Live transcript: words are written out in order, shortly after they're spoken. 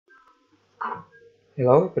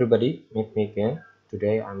Hello everybody, meet me again.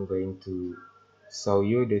 Today I'm going to show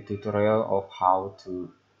you the tutorial of how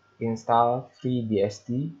to install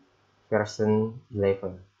FreeBSD version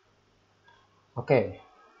 11. Okay,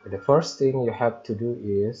 the first thing you have to do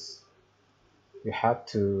is you have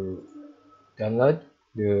to download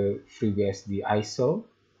the FreeBSD ISO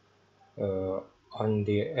uh, on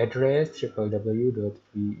the address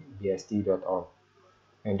www.freebsd.org,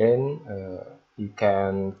 and then you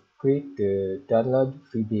can click the download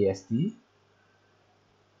FreeBSD,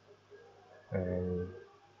 and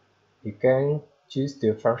you can choose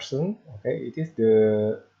the version. Okay, it is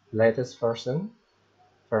the latest version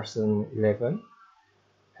 11.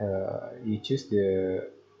 You choose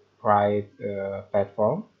the right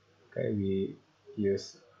platform. Okay, we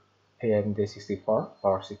use AMD 64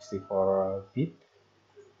 or 64-bit,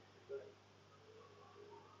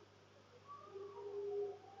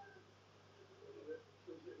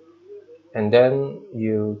 and then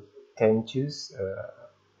you can choose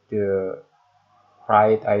the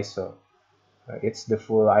right ISO. It's the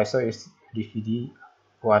full ISO is DVD.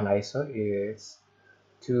 One ISO is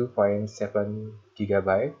 2.7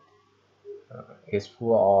 gigabyte. It's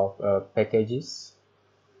full of packages,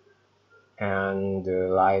 and the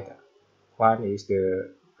light one is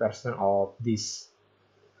the version of this.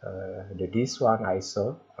 This one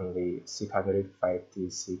ISO only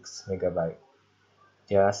 656 megabyte.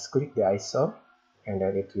 Just click the ISO, and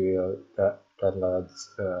then it will download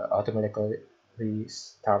automatically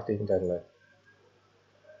starting download.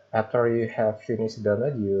 After you have finished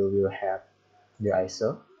download, you will have the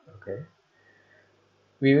ISO. Okay,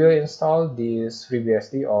 we will install this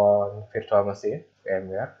FreeBSD on virtual machine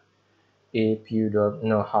VMware. If you don't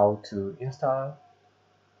know how to install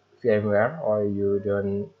VMware, or you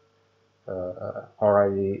don't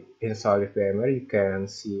already installed VMware, you can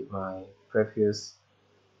see my previous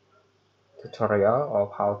tutorial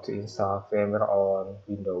of how to install VMware on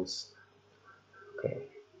Windows. Okay.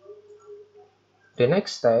 The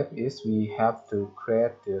next step is we have to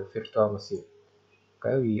create the virtual machine.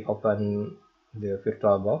 Okay, we open the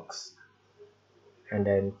VirtualBox and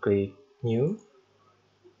then click New,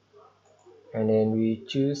 and then we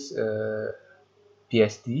choose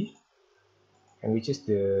BSD, and we choose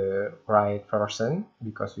the right version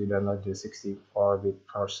because we download the 64-bit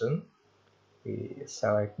version. We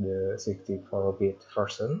select the 64-bit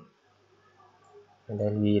version, and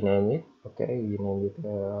then we name it. Okay, we name it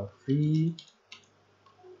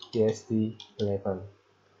FreeBSD 11.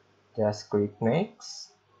 Just click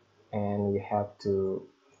next, and we have to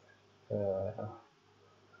uh,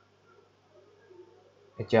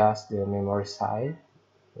 adjust the memory size.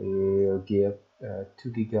 We will give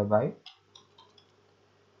 2 gigabyte,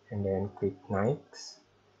 and then click next,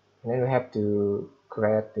 and then we have to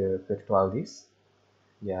create the virtual disk.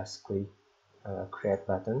 Just click create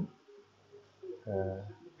button,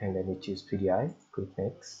 and then we choose PDI, click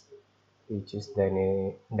next. We choose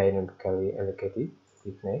dynamically allocated,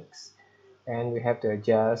 click next, and we have to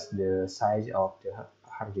adjust the size of the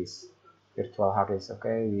hard disk, virtual hard disk.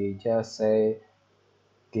 Okay, we just say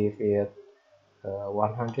give it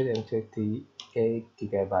 128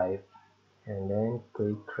 gigabyte, and then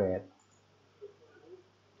click create.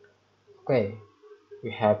 Okay,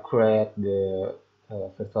 we have created the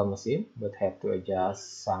virtual machine, but have to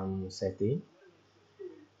adjust some setting.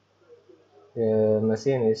 The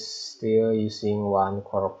machine is still using one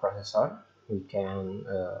core processor. We can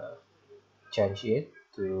change it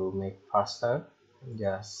to make faster.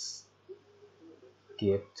 Just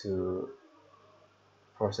give to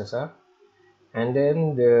processor, and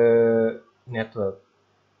then the network.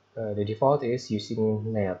 The default is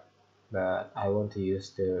using net, but I want to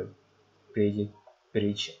use the bridge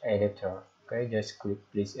adapter. Okay, just click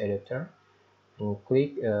bridge adapter and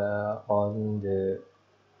click on the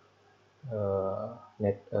uh,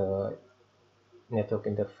 network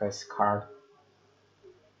interface card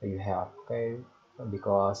you have. Okay,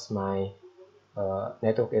 because my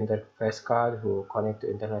network interface card who connect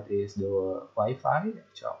to internet is the Wi-Fi,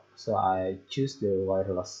 so I choose the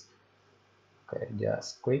wireless. Okay,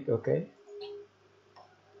 just click OK.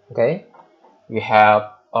 Okay, we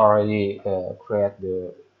have already create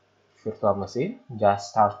the virtual machine.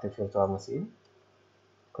 Just start the virtual machine.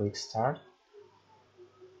 Click start.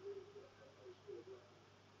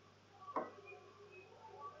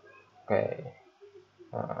 Okay,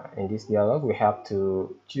 in this dialog we have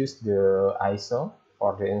to choose the ISO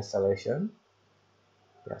for the installation.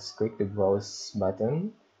 Just click the browse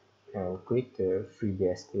button and click the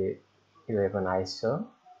FreeBSD 11 ISO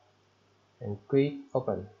and click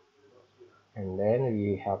open, and then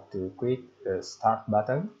we have to click the start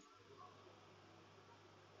button.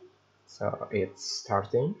 So it's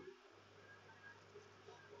starting.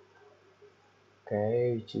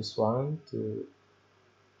 Okay, we choose one to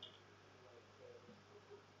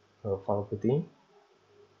for booting.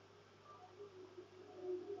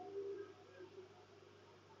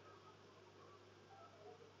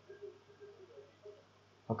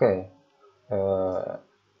 Okay, uh,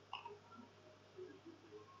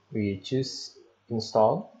 we choose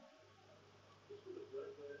install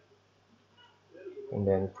and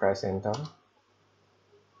then press enter.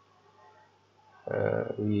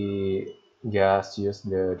 We just use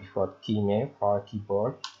the default key name for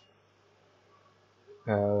keyboard,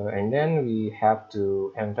 and then we have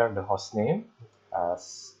to enter the host name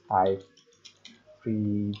as type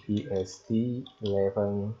FreeBSD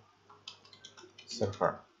 11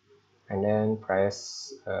 server, and then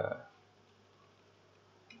press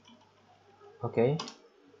OK.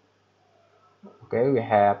 Okay, we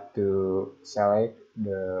have to select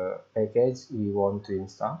the package we want to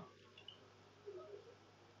install,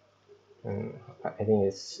 and I think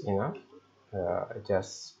it's enough.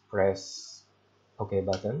 Just press OK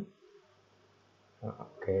button.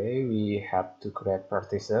 Okay, we have to create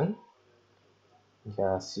partition.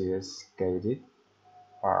 Just use gedit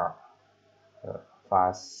for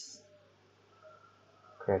fast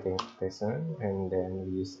creating partition, and then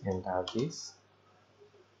we use enter this.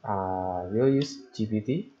 We'll use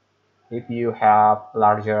GPT. If you have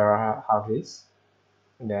larger hard disk,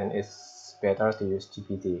 then it's better to use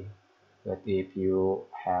GPT. But if you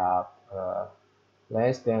have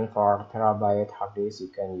less than 4 terabyte hard disk, you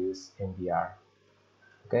can use MBR.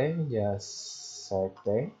 Okay, just select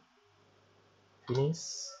play,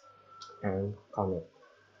 finish, and commit.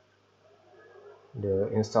 The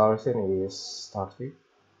installation is starting.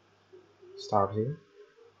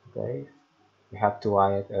 Okay, we have to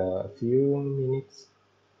wait a few minutes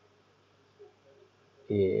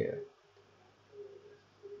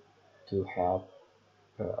to have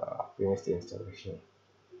finish the installation.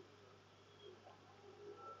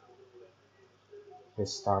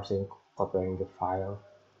 It's starting copying the file,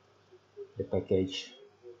 the package.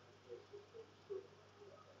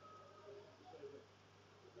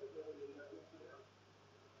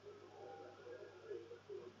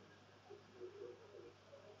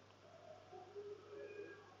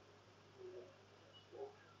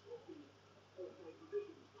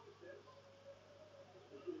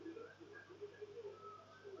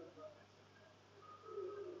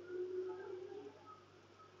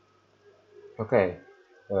 Okay,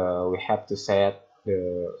 we have to set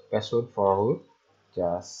the password for root.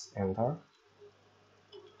 Just enter.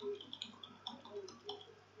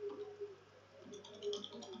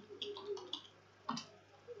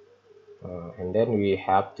 And then we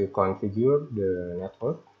have to configure the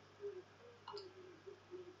network.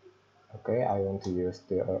 Okay, I want to use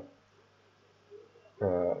the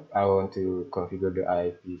I want to configure the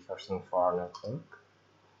IP version for network.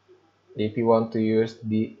 If you want to use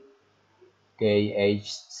the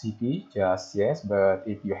DHCP, just yes, but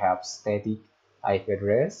if you have static IP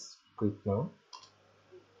address, click no.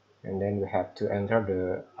 And then we have to enter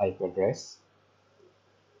the IP address.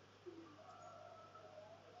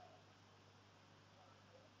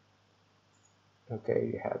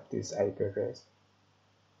 Okay, we have this IP address.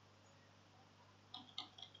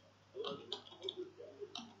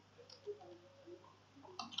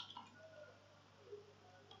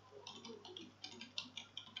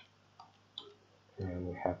 And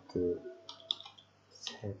we have to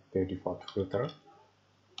set the default filter.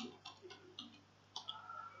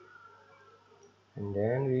 And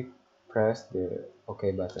then we press the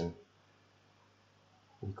OK button.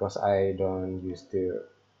 Because I don't use the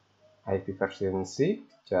IP version 6,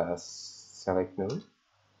 just select no.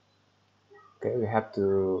 Okay, we have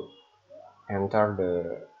to enter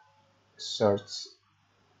the search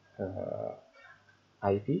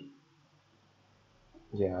IP.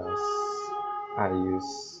 Just I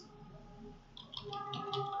use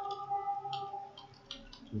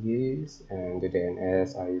this, and the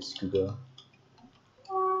DNS I use Google.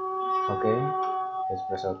 Okay, let's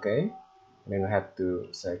press OK. Then we have to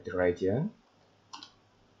select the region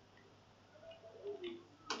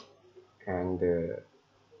and the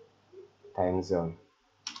time zone.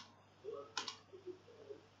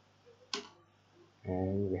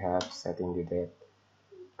 And we have setting the date.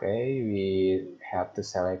 Okay, we have to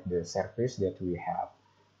select the service that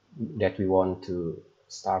we want to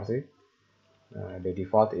start it. The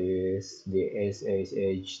default is the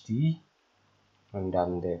SSHD and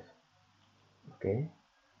done dev. Okay,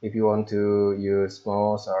 if you want to use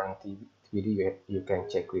mouse or TVD, you can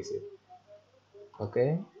check with it.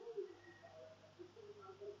 Okay,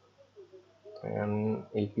 And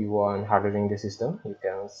if you want hardening the system, you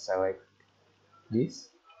can select this.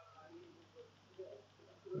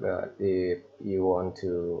 But if you want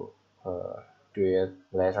to do it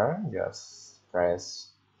later, just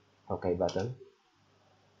press OK button.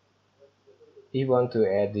 If you want to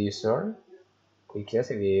add the user, click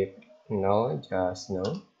yes. If no, just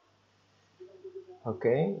no.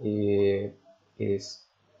 Okay, if it's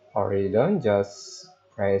already done, just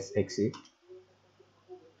press exit.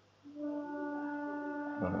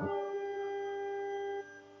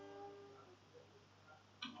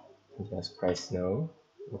 Just press no.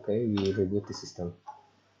 Okay, we reboot the system.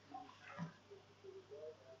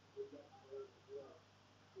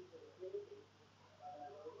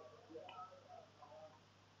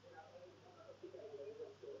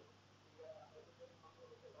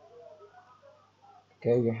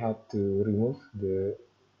 Okay, we have to remove the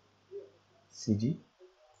CD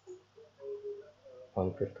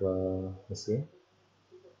on virtual machine.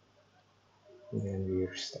 And then we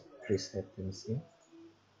reset the machine.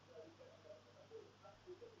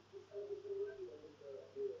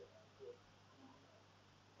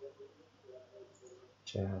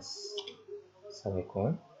 Just select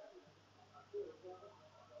one.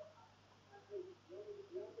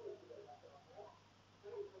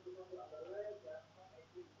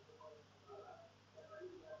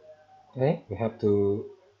 Okay, we have to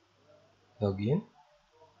log in.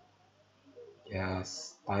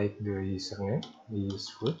 Just type the username we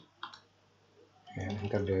use root and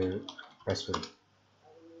enter the password.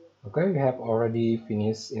 Okay, we have already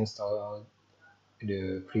finished install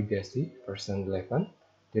the FreeBSD version 11.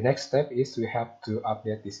 The next step is we have to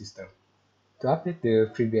update the system. To update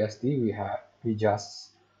the FreeBSD, we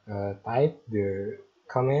just type the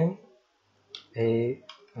command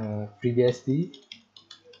FreeBSD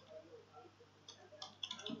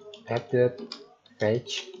update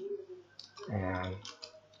fetch and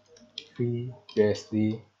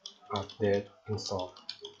FreeBSD update install.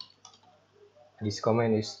 This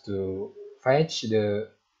command is to fetch the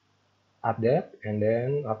update, and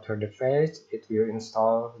then after the fetch, it will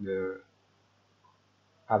install the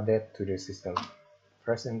update to the system.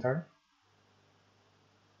 Press enter.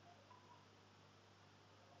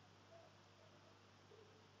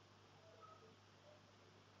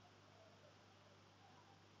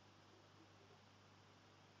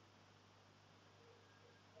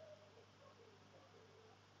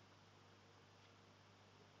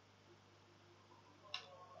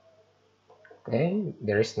 Okay,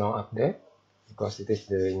 there is no update because it is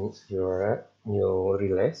your new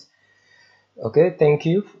release. Okay, thank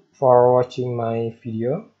you for watching my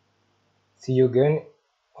video. See you again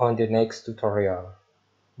on the next tutorial.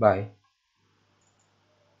 Bye.